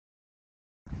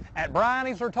At Bryan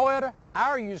Easler Toyota,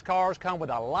 our used cars come with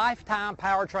a lifetime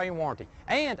powertrain warranty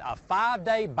and a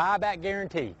 5-day buyback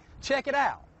guarantee. Check it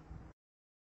out.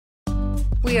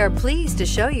 We are pleased to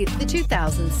show you the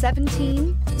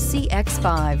 2017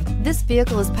 CX-5. This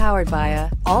vehicle is powered by a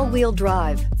all-wheel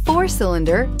drive,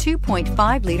 4-cylinder,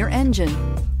 2.5-liter engine.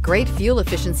 Great fuel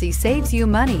efficiency saves you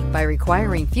money by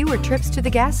requiring fewer trips to the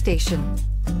gas station.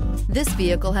 This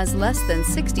vehicle has less than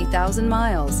 60,000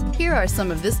 miles. Here are some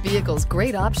of this vehicle's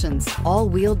great options: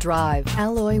 all-wheel drive,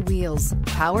 alloy wheels,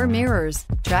 power mirrors,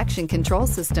 traction control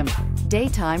system,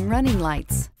 daytime running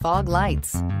lights, fog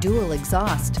lights, dual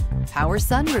exhaust, power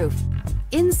sunroof.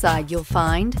 Inside you'll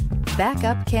find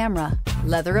backup camera,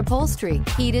 leather upholstery,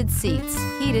 heated seats,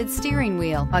 heated steering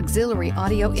wheel, auxiliary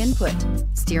audio input,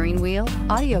 steering wheel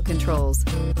audio controls,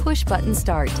 push button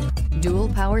start, dual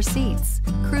power seats,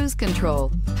 cruise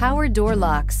control, power door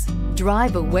locks.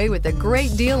 Drive away with a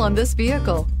great deal on this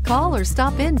vehicle. Call or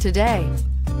stop in today.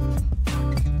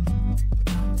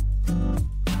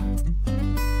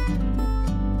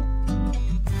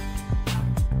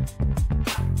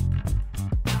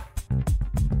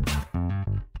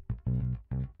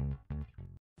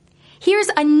 Here's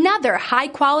another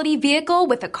high-quality vehicle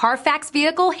with a CarFax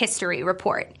Vehicle History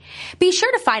Report. Be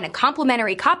sure to find a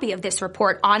complimentary copy of this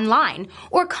report online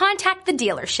or contact the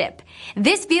dealership.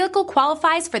 This vehicle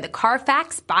qualifies for the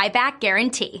CarFax Buyback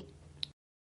Guarantee.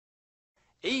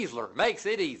 Easler makes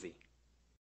it easy.